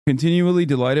Continually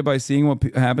delighted by seeing what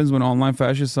happens when online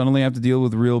fascists suddenly have to deal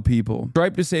with real people.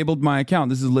 Stripe disabled my account.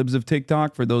 This is Libs of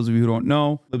TikTok. For those of you who don't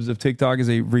know, Libs of TikTok is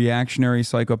a reactionary,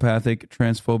 psychopathic,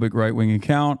 transphobic right-wing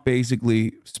account.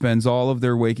 Basically spends all of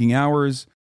their waking hours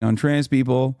on trans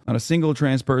people. Not a single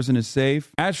trans person is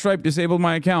safe. Stripe disabled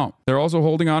my account. They're also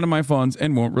holding on to my funds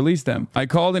and won't release them. I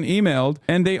called and emailed,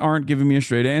 and they aren't giving me a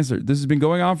straight answer. This has been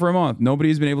going on for a month.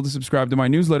 Nobody's been able to subscribe to my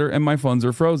newsletter, and my funds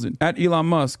are frozen. Elon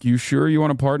Musk, you sure you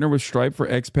want to partner with Stripe for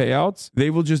X payouts?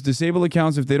 They will just disable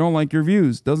accounts if they don't like your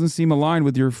views. Doesn't seem aligned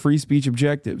with your free speech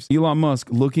objectives. Elon Musk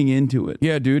looking into it.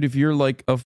 Yeah, dude, if you're like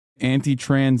a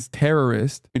anti-trans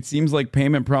terrorist, it seems like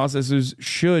payment processors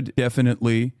should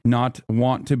definitely not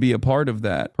want to be a part of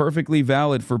that. Perfectly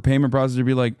valid for payment processors to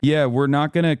be like, yeah, we're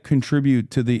not going to contribute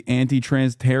to the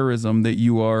anti-trans terrorism that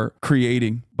you are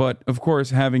creating. But of course,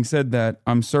 having said that,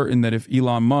 I'm certain that if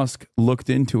Elon Musk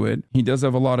looked into it, he does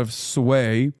have a lot of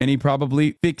sway and he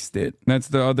probably fixed it. That's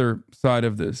the other side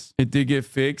of this. It did get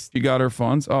fixed. You got our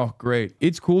funds. Oh, great.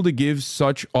 It's cool to give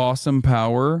such awesome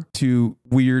power to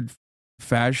weird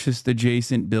fascist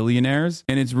adjacent billionaires,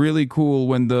 and it's really cool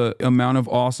when the amount of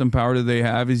awesome power that they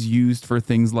have is used for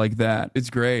things like that.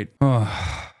 It's great.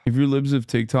 If you're Libs of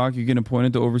TikTok, you get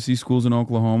appointed to oversee schools in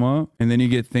Oklahoma, and then you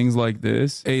get things like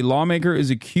this. A lawmaker is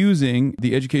accusing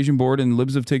the education board and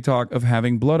Libs of TikTok of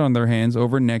having blood on their hands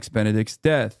over Nex Benedict's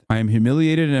death. I am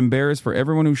humiliated and embarrassed for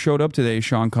everyone who showed up today,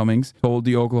 Sean Cummings told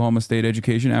the Oklahoma State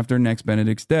Education after Nex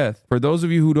Benedict's death. For those of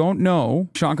you who don't know,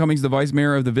 Sean Cummings, the vice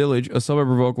mayor of the Village, a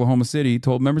suburb of Oklahoma City,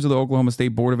 told members of the Oklahoma State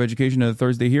Board of Education at a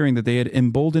Thursday hearing that they had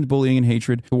emboldened bullying and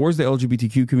hatred towards the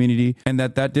LGBTQ community and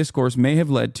that discourse may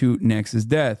have led to Nex's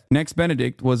death. Nex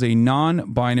Benedict was a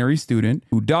non-binary student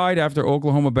who died after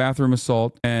Oklahoma bathroom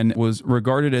assault and was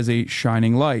regarded as a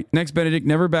shining light. Nex Benedict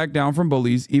never backed down from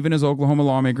bullies, even as Oklahoma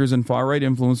lawmakers and far-right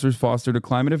influencers fostered a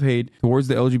climate of hate towards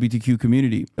the LGBTQ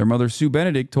community. Their mother, Sue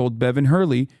Benedict, told Bevan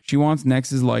Hurley she wants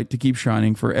Nex's light to keep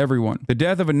shining for everyone. The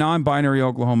death of a non-binary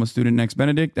Oklahoma student, Nex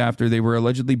Benedict, after they were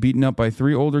allegedly beaten up by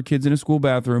 3 older kids in a school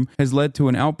bathroom, has led to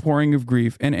an outpouring of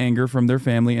grief and anger from their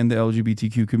family and the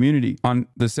LGBTQ community. On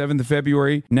the 7th of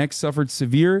February, Nex suffered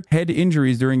severe head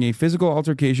injuries during a physical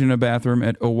altercation in a bathroom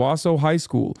at Owasso High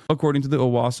School, according to the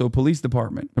Owasso Police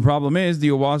Department. The problem is, the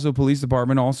Owasso Police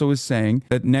Department also is saying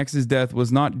that Nex's death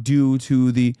was not due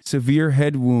to the severe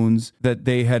head wounds that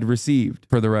they had received,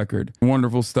 for the record.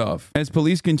 Wonderful stuff. As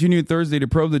police continued Thursday to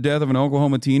probe the death of an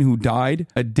Oklahoma teen who died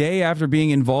a day after being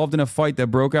involved in a fight that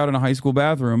broke out in a high school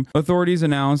bathroom, authorities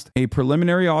announced a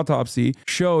preliminary autopsy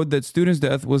showed that student's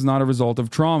death was not a result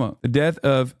of trauma. The death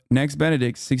of Nex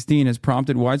Benedict, 16, has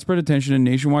prompted widespread attention and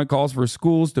nationwide calls for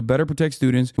schools to better protect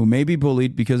students who may be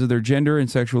bullied because of their gender and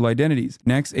sexual identities.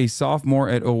 Nex, a sophomore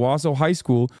at Owasso High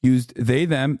School, used they,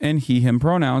 them, and he, him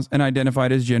pronouns and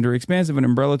identified as gender expansive, an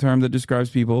umbrella term that describes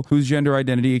people whose gender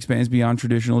identity expands beyond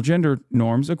traditional gender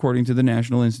norms, according to the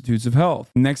National Institutes of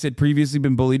Health. Nex had previously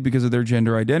been bullied because of their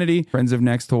gender identity, Friends of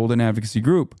Nex told an advocacy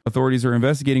group. Authorities are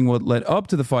investigating what led up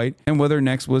to the fight and whether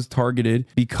Nex was targeted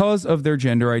because of their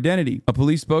gender identity. A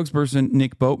police spokesperson,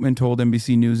 Nick Boatman, told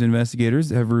NBC News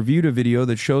investigators have reviewed a video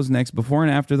that shows Nex before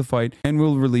and after the fight and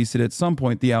will release it at some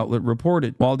point, the outlet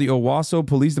reported. While the Owasso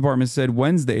Police Department said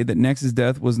Wednesday that Nex's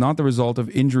death was not the result of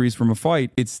injuries from a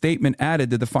fight, its statement added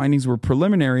that the findings were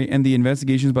preliminary and the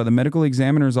investigations by the medical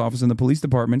examiner's office and the police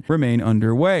department remain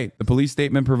underway. The police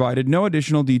statement provided no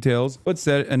additional details, but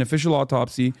said an official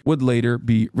autopsy would later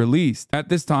be released. At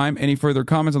this time, any further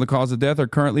comments on the cause of death are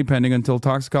currently pending until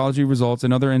toxicology results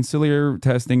and other ancillary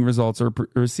testing results are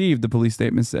received, the police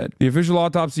statement said. The official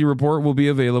autopsy report will be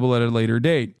available at a later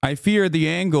date. I fear the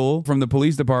angle from the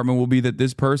police department will be that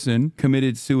this person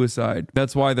committed suicide.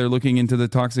 That's why they're looking into the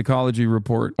toxicology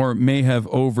report, or may have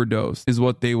overdosed, is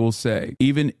what they will say.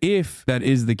 Even if that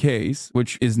is the case,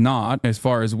 which is not, as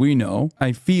far as we know,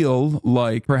 I feel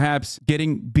like perhaps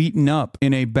getting beaten up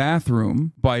in a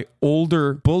bathroom by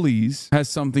older bullies has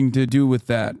something to do with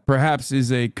that. Perhaps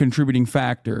is a contributing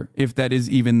factor, if that is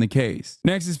even the case.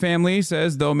 Nex's family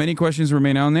says, though many questions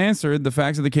remain unanswered, the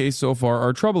facts of the case so far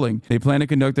are troubling. They plan to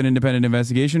conduct an independent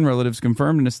investigation, relatives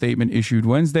confirmed in a statement issued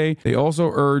Wednesday. They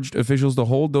also urged officials to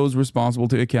hold those responsible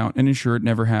to account and ensure it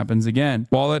never happens again.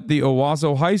 While at the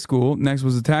Owasso High School, Nex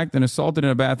was attacked and assaulted in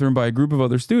a bathroom by a group of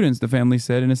other students, the family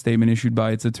said in a statement issued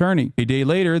by its attorney. A day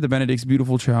later, the Benedict's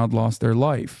beautiful child lost their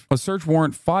life. A search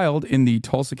warrant filed in the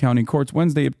Tulsa County courts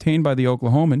Wednesday, obtained by the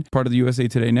Oklahoman, part of the USA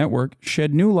Today network,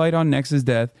 shed new light on Nex's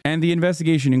death and the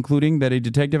investigation, including noting that a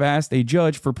detective asked a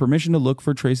judge for permission to look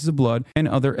for traces of blood and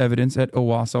other evidence at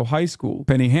Owasso High School.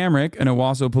 Penny Hamrick, an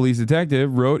Owasso police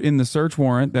detective, wrote in the search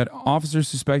warrant that officers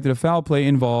suspected of foul play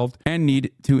involved and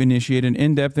need to initiate an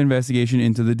in-depth investigation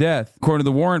into the death. According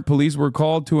to the warrant, police were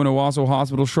called to an Owasso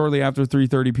hospital shortly after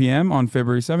 3:30 p.m. on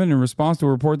February 7 in response to a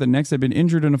report that Nex had been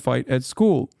injured in a fight at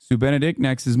school. Sue Benedict,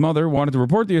 Nex's mother, wanted to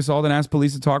report the assault and asked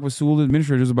police to talk with school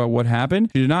administrators about what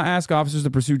happened. She did not ask officers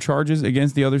to pursue charges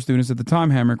against the other students at the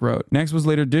time, Hamrick wrote. Nex was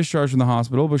later discharged from the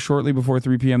hospital, but shortly before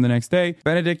 3 p.m. the next day,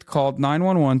 Benedict called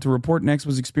 911 to report Nex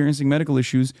was experiencing medical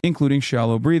issues, including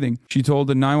shallow breathing. She told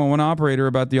the 911 operator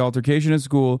about the altercation at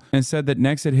school and said that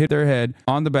Nex had hit their head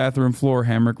on the bathroom floor,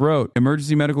 Hamrick wrote.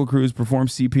 Emergency medical crews performed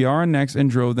CPR on Nex and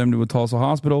drove them to a Tulsa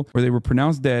hospital, where they were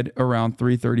pronounced dead around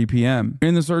 3:30 p.m.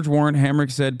 In the search warrant,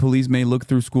 Hamrick said police may look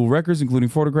through school records, including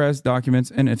photographs,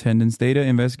 documents, and attendance data.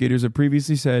 Investigators have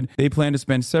previously said they plan to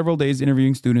spend several days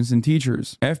interviewing students and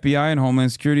teachers. FBI and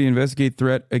Homeland Security investigate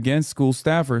threat against school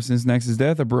staffers. Since Nex's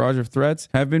death, a barrage of threats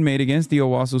have been made against the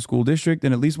Owasso School District,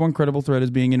 and at least one credible threat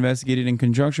is being investigated in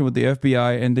conjunction with the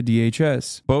FBI and the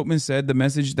DHS. Boatman said the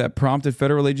message that prompted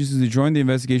federal agencies to join the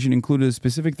investigation included a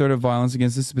specific threat of violence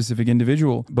against a specific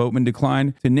individual. Boatman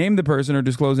declined to name the person or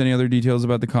disclose any other details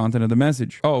about the content of the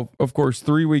message. Oh, of course,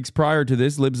 3 weeks prior to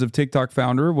this, Libs of TikTok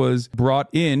founder was brought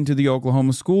in to the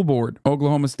Oklahoma School Board.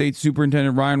 Oklahoma State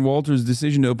Superintendent Ryan Walters'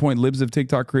 decision to appoint Libs of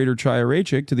TikTok creator Chaya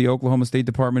Raichik to the Oklahoma State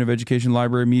Department of Education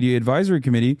Library Media Advisory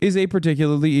Committee is a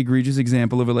particularly egregious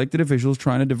example of elected officials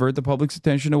trying to divert the public's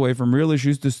attention away from real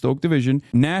issues to stoke division,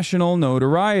 national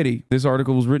notoriety. This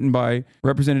article was written by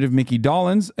Representative Mickey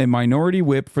Dollins, a minority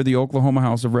whip for the Oklahoma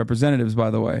House of Representatives, by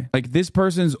the way. Like, this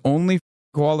person's only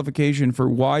qualification for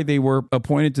why they were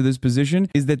appointed to this position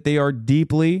is that they are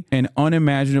deeply and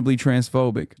unimaginably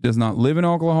transphobic. Does not live in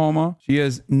Oklahoma. She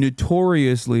has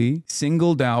notoriously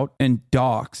singled out and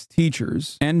doxed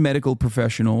teachers and medical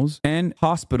professionals and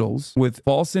hospitals with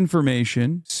false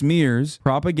information, smears,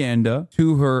 propaganda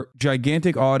to her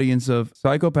gigantic audience of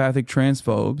psychopathic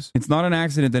transphobes. It's not an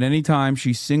accident that anytime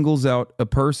she singles out a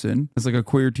person as like a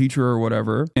queer teacher or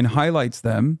whatever and highlights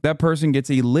them, that person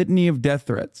gets a litany of death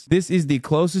threats. This is the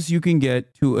closest you can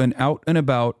get to an out and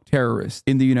about terrorist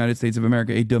in the United States of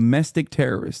America, a domestic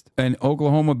terrorist. And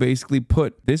Oklahoma basically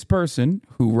put this person,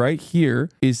 who right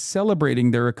here is celebrating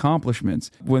their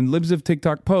accomplishments. When Libs of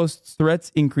TikTok posts,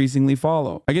 threats increasingly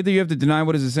follow. I get that you have to deny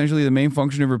what is essentially the main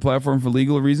function of your platform for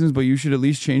legal reasons, but you should at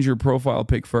least change your profile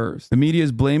pic first. The media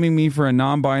is blaming me for a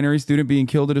non-binary student being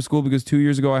killed at a school because 2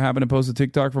 years ago I happened to post a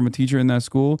TikTok from a teacher in that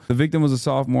school. The victim was a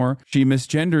sophomore. She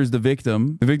misgenders the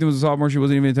victim. The victim was a sophomore. She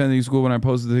wasn't even attending school when I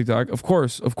posted the TikTok. Of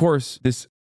course, this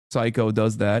psycho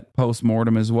does that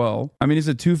post-mortem as well. I mean, it's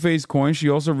a two-faced coin. She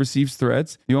also receives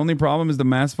threats. The only problem is the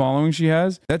mass following she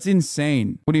has. That's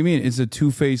insane. What do you mean it's a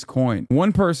two-faced coin?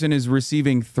 One person is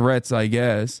receiving threats, I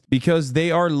guess, because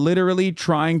they are literally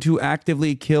trying to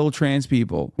actively kill trans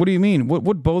people. What do you mean?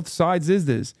 What both sides is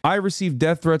this? I receive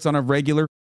death threats on a regular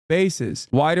basis.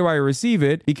 Why do I receive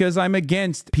it? Because I'm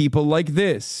against people like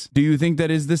this. Do you think that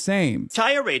is the same?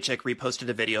 Chaya Raichik reposted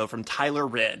a video from Tyler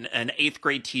Wren, an 8th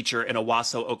grade teacher in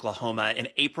Owasso, Oklahoma, in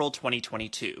April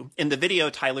 2022. In the video,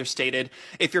 Tyler stated,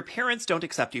 "If your parents don't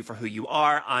accept you for who you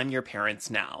are, I'm your parents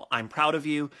now. I'm proud of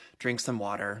you. Drink some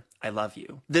water. I love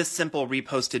you." This simple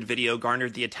reposted video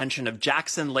garnered the attention of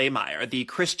Jackson Lehmeyer, the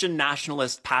Christian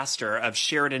nationalist pastor of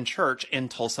Sheridan Church in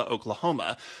Tulsa,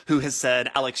 Oklahoma, who has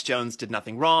said Alex Jones did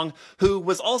nothing wrong, who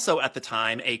was also at the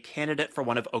time a candidate for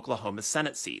one of Oklahoma's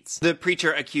Senate seats. The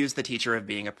preacher accused the teacher of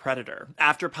being a predator.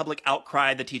 After public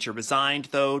outcry, the teacher resigned,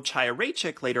 though Chaya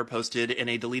Raichik later posted in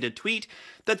a deleted tweet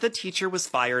that the teacher was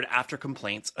fired after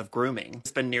complaints of grooming.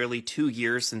 It's been nearly 2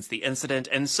 years since the incident,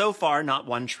 and so far not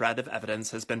one shred of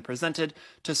evidence has been presented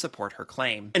to support her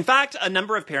claim. In fact, a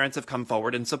number of parents have come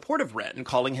forward in support of Wren,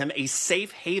 calling him a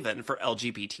safe haven for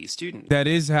LGBT students. That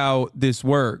is how this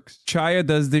works. Chaya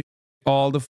does this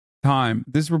all the time.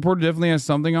 This reporter definitely has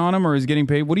something on him or is getting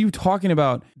paid. What are you talking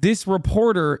about? This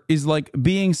reporter is like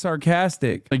being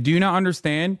sarcastic. Like, do you not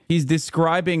understand? He's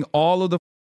describing all of the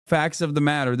facts of the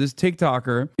matter. This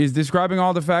TikToker is describing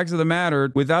all the facts of the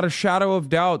matter without a shadow of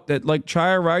doubt that, like,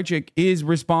 Chaya Raichik is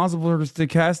responsible for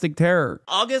stochastic terror.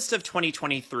 August of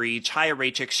 2023, Chaya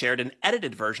Raichik shared an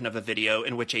edited version of a video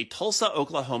in which a Tulsa,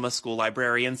 Oklahoma school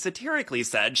librarian satirically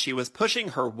said she was pushing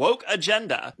her woke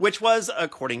agenda, which was,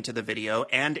 according to the video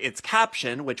and its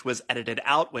caption, which was edited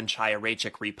out when Chaya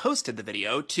Raichik reposted the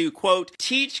video, to, quote,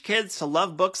 "teach kids to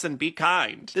love books and be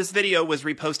kind." This video was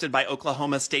reposted by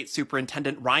Oklahoma State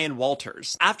Superintendent Ryan Ryan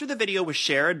Walters. After the video was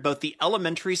shared, both the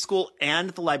elementary school and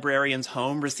the librarian's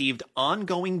home received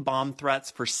ongoing bomb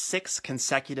threats for 6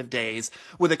 consecutive days,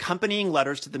 with accompanying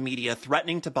letters to the media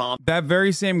threatening to bomb. That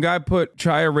very same guy put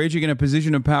Chaya Raichik in a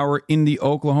position of power in the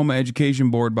Oklahoma Education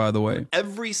Board, by the way.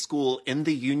 Every school in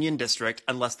the Union District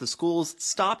unless the schools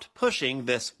stopped pushing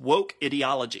this woke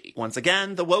ideology. Once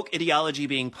again, the woke ideology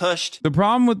being pushed. The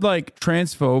problem with like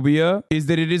transphobia is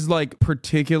that it is like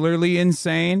particularly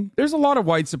insane. There's a lot of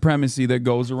white supremacy that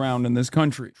goes around in this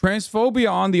country.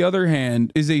 Transphobia, on the other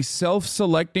hand, is a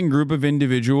self-selecting group of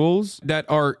individuals that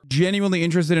are genuinely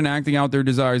interested in acting out their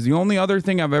desires. The only other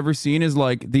thing I've ever seen is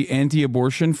like the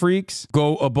anti-abortion freaks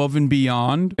go above and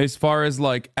beyond as far as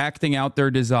like acting out their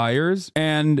desires.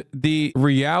 And the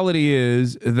reality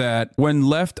is that when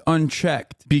left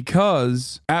unchecked,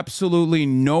 because absolutely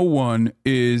no one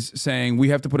is saying we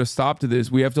have to put a stop to this,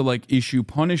 we have to like issue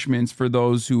punishments for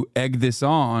those who egg this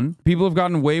on, people have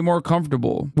gotten way more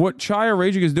comfortable. What Chaya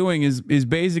Raichik is doing is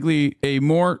basically a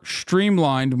more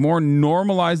streamlined, more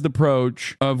normalized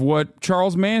approach of what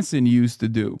Charles Manson used to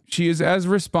do. She is as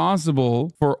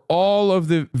responsible for all of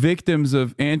the victims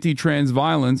of anti-trans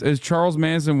violence as Charles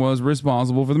Manson was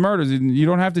responsible for the murders. You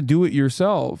don't have to do it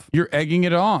yourself. You're egging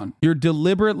it on. You're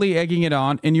deliberately egging it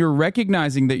on, and you're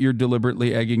recognizing that you're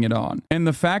deliberately egging it on. And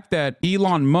the fact that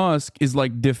Elon Musk is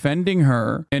like defending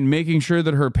her and making sure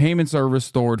that her payments are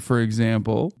restored, for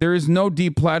example, there is no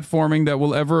deplatforming that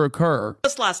will ever occur.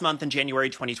 Just last month in January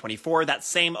 2024, that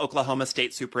same Oklahoma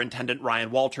State Superintendent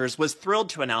Ryan Walters was thrilled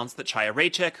to announce that Chaya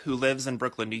Raichik, who lives in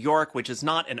Brooklyn, New York, which is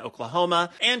not in Oklahoma,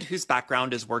 and whose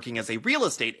background is working as a real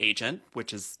estate agent,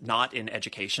 which is not in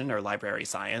education or library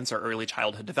science or early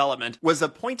childhood development, was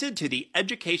appointed to the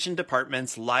Education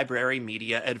Department's Library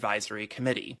Media Advisory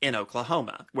Committee in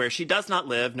Oklahoma, where she does not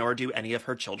live nor do any of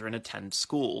her children attend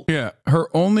school. Yeah, her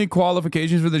only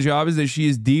qualifications for the job is that she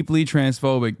is deeply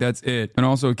transphobic. That's it. And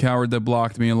also a coward that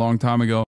blocked me a long time ago.